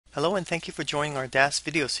Hello and thank you for joining our iDAS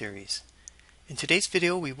video series. In today's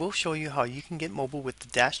video we will show you how you can get mobile with the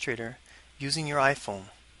iDAS Trader using your iPhone.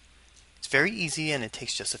 It's very easy and it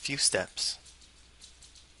takes just a few steps.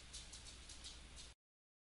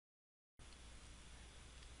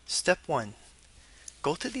 Step 1.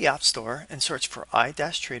 Go to the App Store and search for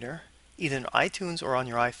iDAS Trader either in iTunes or on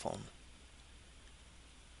your iPhone.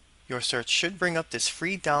 Your search should bring up this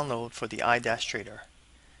free download for the iDAS Trader.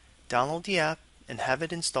 Download the app and have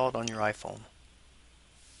it installed on your iPhone.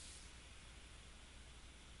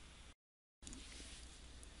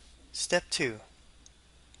 Step 2.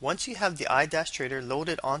 Once you have the iDAS Trader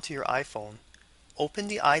loaded onto your iPhone, open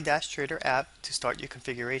the iDAS Trader app to start your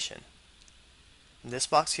configuration. In this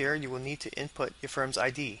box here, you will need to input your firm's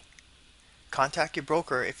ID. Contact your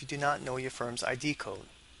broker if you do not know your firm's ID code.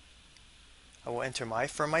 I will enter my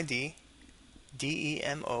firm ID,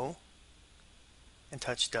 DEMO, and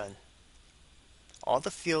touch Done. All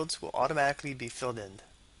the fields will automatically be filled in.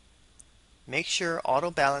 Make sure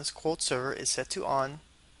Auto Balance Quote Server is set to On,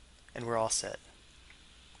 and we're all set.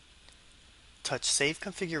 Touch Save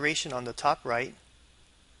Configuration on the top right,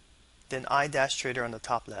 then iDAS Trader on the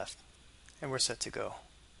top left, and we're set to go.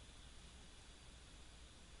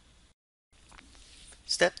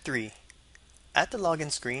 Step 3. At the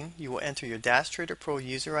login screen, you will enter your iDAS Trader Pro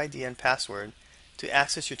user ID and password to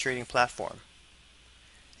access your trading platform.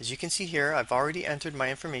 As you can see here, I've already entered my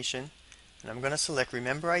information, and I'm going to select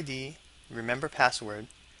Remember ID and Remember Password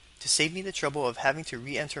to save me the trouble of having to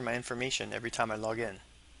re-enter my information every time I log in.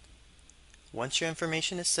 Once your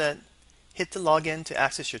information is set, hit the login to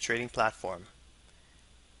access your trading platform.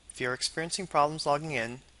 If you are experiencing problems logging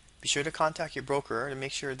in, be sure to contact your broker to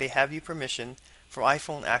make sure they have you permission for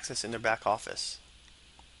iPhone access in their back office.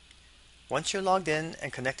 Once you're logged in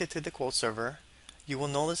and connected to the quote server, you will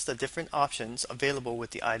notice the different options available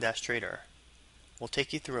with the iDAS Trader. We'll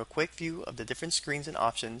take you through a quick view of the different screens and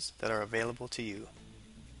options that are available to you.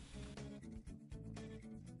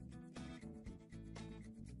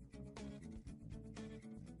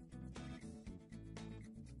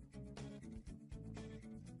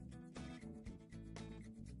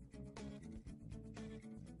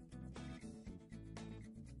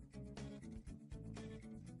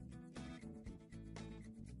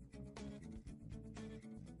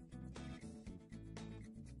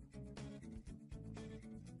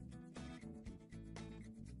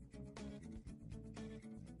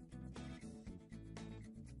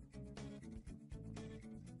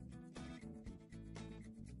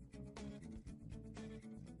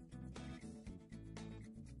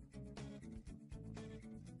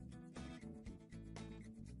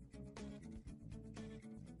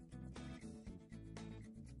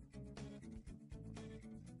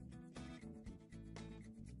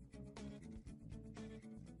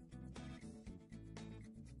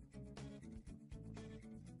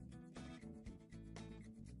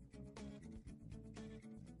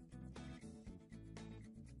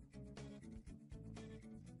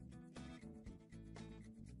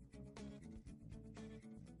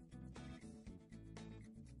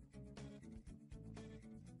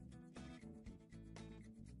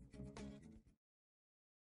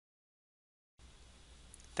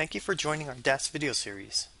 Thank you for joining our iDAS video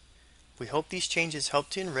series. We hope these changes help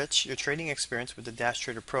to enrich your trading experience with the iDAS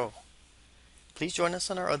Trader Pro. Please join us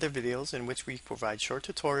on our other videos in which we provide short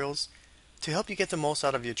tutorials to help you get the most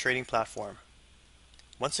out of your trading platform.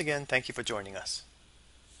 Once again, thank you for joining us.